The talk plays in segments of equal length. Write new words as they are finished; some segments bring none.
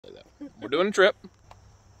We're doing a trip.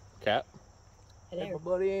 Cat. Hey, my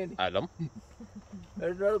buddy Andy. Adam.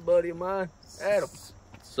 There's another buddy of mine, Adam.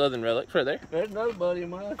 Southern Relics right there. There's another buddy of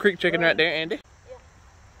mine. Creek chicken right there, Andy.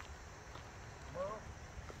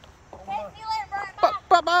 Okay, see you later, Brian.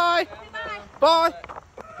 Bye. Bye. Bye.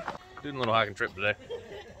 Doing a little hiking trip today.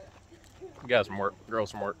 Guys from work,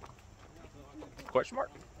 girls from work. Question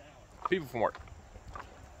mark? People from work.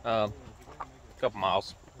 Couple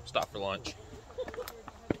miles. Stop for lunch.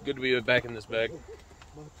 Good to be back in this bag.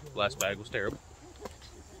 Last bag was terrible.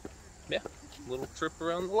 Yeah, little trip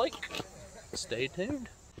around the lake. Stay tuned.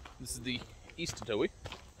 This is the Eastatoe.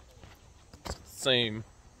 Same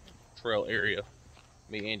trail area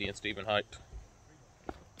me, Andy, and Steven hiked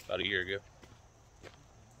about a year ago.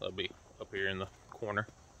 That'll be up here in the corner.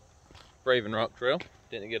 Raven Rock Trail.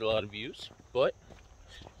 Didn't get a lot of views, but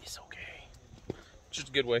it's okay. Just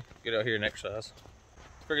a good way to get out here and exercise.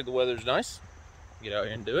 Figured the weather's nice. Get out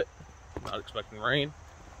here and do it. Not expecting rain.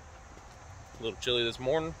 A little chilly this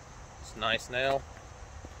morning. It's nice now.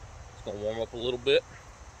 It's gonna warm up a little bit.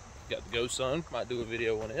 Got the GoSun. Might do a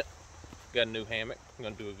video on it. Got a new hammock. I'm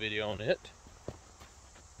gonna do a video on it.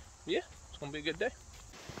 Yeah, it's gonna be a good day.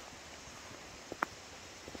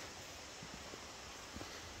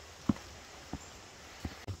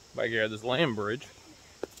 Back here at this land bridge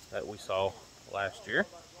that we saw last year.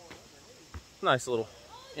 Nice little,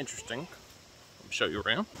 interesting. Let me show you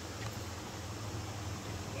around.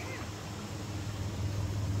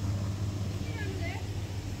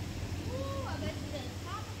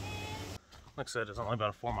 Like I said, it's only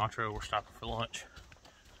about a 4-mile trail. We're stopping for lunch.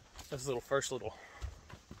 This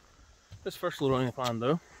first little incline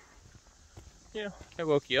though, yeah, it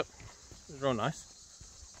woke you up. It was real nice.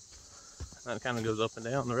 And it kind of goes up and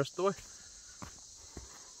down the rest of the way.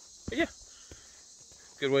 But yeah,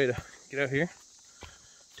 good way to get out here,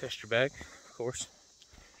 test your bag, of course,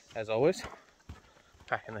 as always.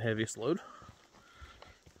 Packing the heaviest load.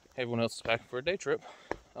 Everyone else is packing for a day trip.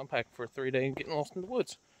 I'm packing for a 3-day and getting lost in the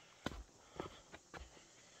woods.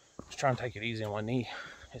 Just trying to take it easy on my knee.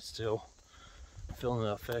 It's still feeling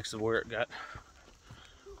the effects of where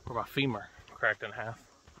my femur cracked in half.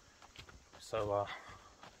 So,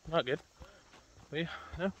 not good. But yeah,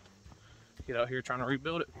 no. Get out here trying to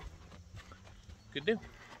rebuild it. Good deal.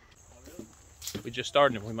 We just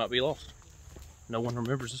started and we might be lost. No one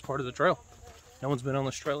remembers this part of the trail. No one's been on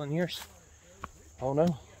this trail in years. Oh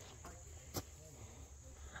no.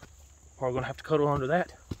 We're gonna have to cuddle under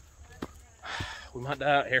that. We might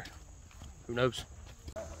die out here. Who knows?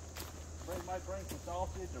 Might bring some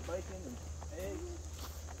sausage or bacon and eggs.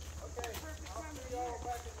 Okay, I'll see y'all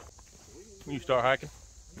back in. When you start hiking,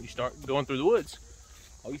 you start going through the woods,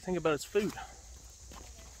 all you think about is food.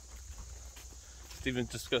 Steven's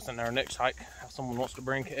discussing our next hike, how someone wants to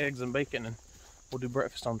bring eggs and bacon and we'll do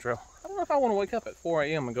breakfast on the trail. I don't know if I want to wake up at 4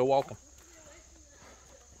 a.m. and go walking.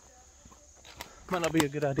 Might not be a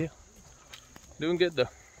good idea. Doing good though.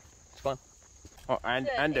 It's fun. Oh, and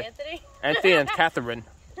Anthony and Catherine.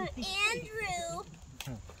 Andrew.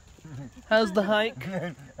 How's the hike?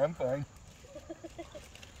 I'm fine.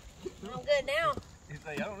 I'm good now. You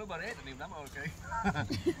say, I don't know about Anthony, but I'm okay.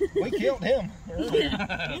 We killed him earlier.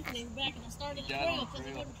 Anthony was back in the start of the trail because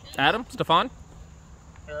he wouldn't. Adam, Stefan?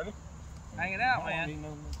 Hanging out, man.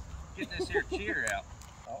 Get this here cheer out.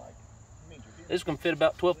 This can fit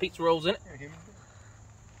about 12 pizza rolls in it.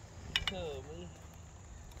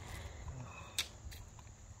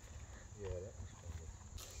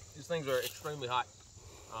 These things are extremely hot.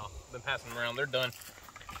 Been passing them around. They're done.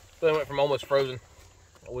 They went from almost frozen.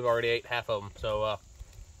 We've already ate half of them, so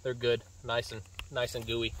they're good, nice and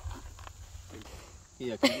gooey.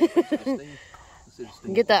 Yeah,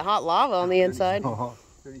 Get that hot lava on the inside. They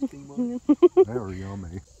were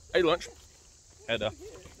yummy. Ate lunch. Had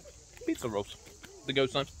pizza rolls. The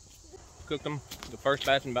GoSun. Cooked them. The first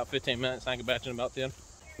batch in about 15 minutes. Second batch in about 10.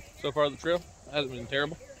 So far the trail hasn't been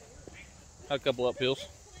terrible. Had a couple uphills.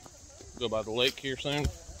 Go by the lake here soon.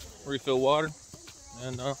 Refill water.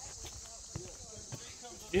 And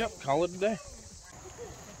yep, call it a day.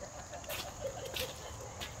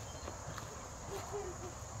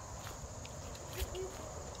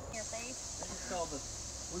 Your face. It's called the,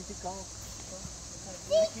 what is it called?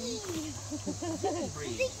 Sticky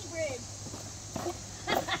bread.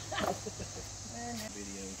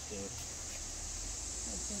 Video stuff.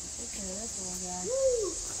 Let's take a picture of this little guy.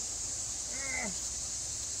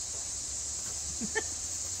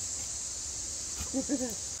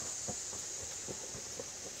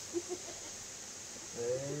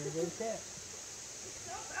 There goes the cat.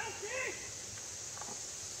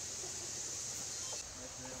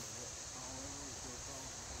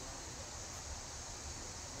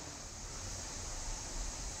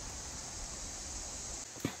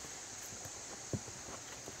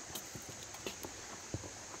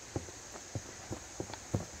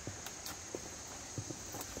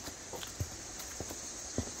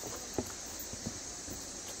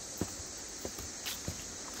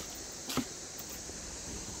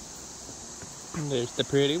 There's the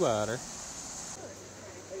pretty water.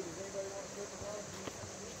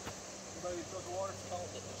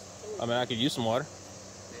 I mean, I could use some water.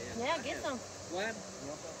 Yeah, get some.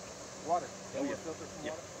 Water. Yeah, we filter some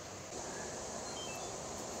water.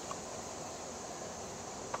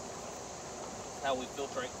 How we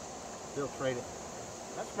filtrate. Filtrate it.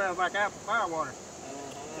 That smells like apple fire water.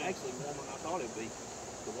 It's actually warmer than I thought it'd be.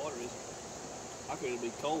 The water is. I thought it'd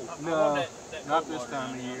be cold. No, that not cold this water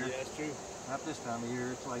time of down there. year. Yeah, that's true. Not this time of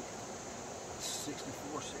year. It's like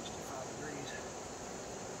 64, 65 degrees.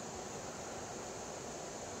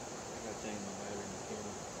 I gotta change my battery in the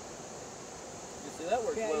camera. You see, that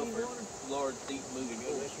works well for large, deep moving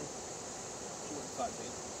ocean.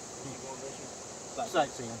 Sightseeing. You going fishing?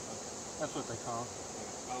 Sightseeing. That's what they call it.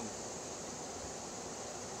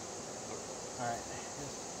 Alright,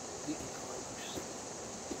 just getting close.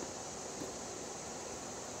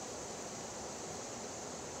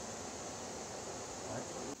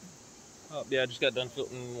 Oh, yeah, I just got done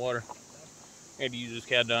filtering water. Had to use this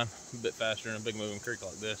cat done a bit faster in a big moving creek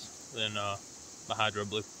like this than the Hydro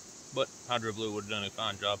Blue. But Hydro Blue would have done a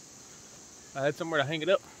fine job. I had somewhere to hang it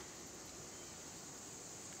up.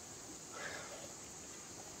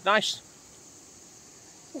 Nice.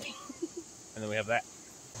 And then we have that.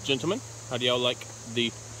 Gentlemen, how do y'all like the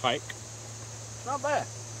hike? Not bad.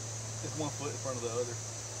 Just 1 foot in front of the other.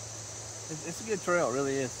 It's a good trail, it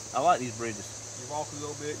really is. I like these bridges. You walk a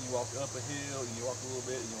little bit, you walk up a hill, and you walk a little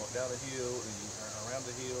bit, and you walk down a hill, and you turn around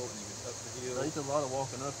the hill, and you get up the hill. There's a lot of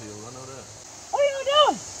walking up hills, I know that. What are you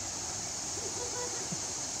doing?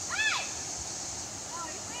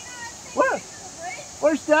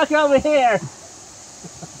 We're stuck over here.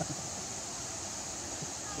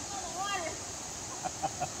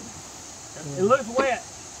 It looks wet.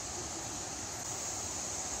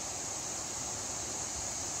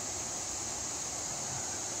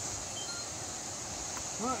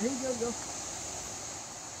 All right, here we go.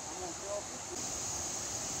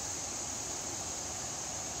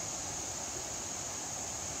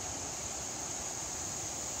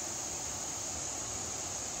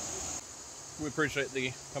 We appreciate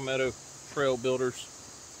the Palmetto Trail builders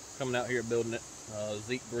coming out here building it.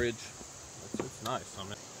 Zeke Bridge. It's nice. I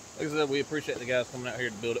mean, like I said, we appreciate the guys coming out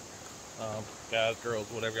here to build it. Guys, girls,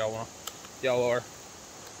 whatever y'all want. Y'all are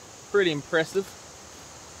pretty impressive.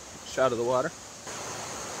 Shot of the water.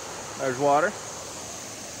 There's water.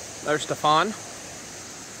 There's Stefan.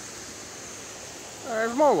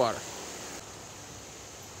 There's more water.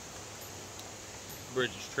 The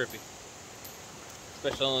bridge is trippy.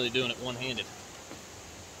 Especially only doing it one-handed.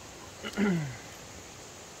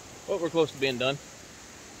 But we're close to being done.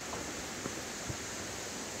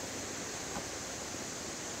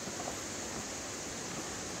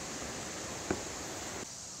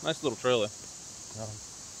 Nice little trail there.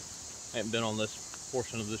 I haven't been on this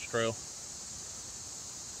portion of this trail.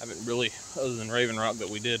 I haven't really, other than Raven Rock that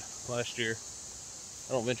we did last year.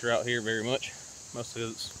 I don't venture out here very much, mostly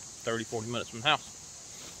because it's 30-40 minutes from the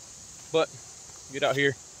house. But get out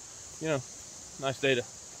here, you know, nice day to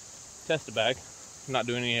test the bag. Not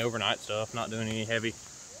doing any overnight stuff, not doing any heavy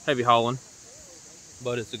hauling.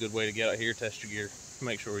 But it's a good way to get out here, test your gear,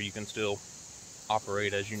 make sure you can still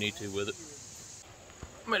operate as you need to with it.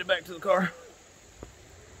 Made it back to the car.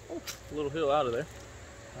 Oh, a little hill out of there.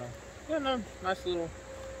 Yeah, no, nice little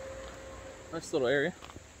area.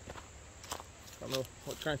 I don't know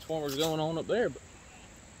what transformer's going on up there, but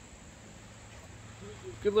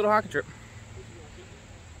good little hiking trip.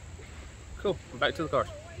 Cool, back to the cars.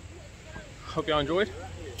 Hope y'all enjoyed.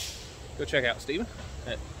 Go check out Steven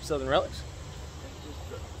at Southern Relics.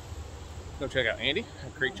 Go check out Andy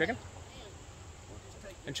at Creek Chicken.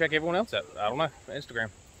 And check everyone else out. I don't know, Instagram.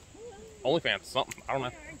 OnlyFans, something, I don't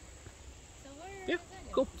know. Yeah,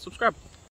 cool, subscribe.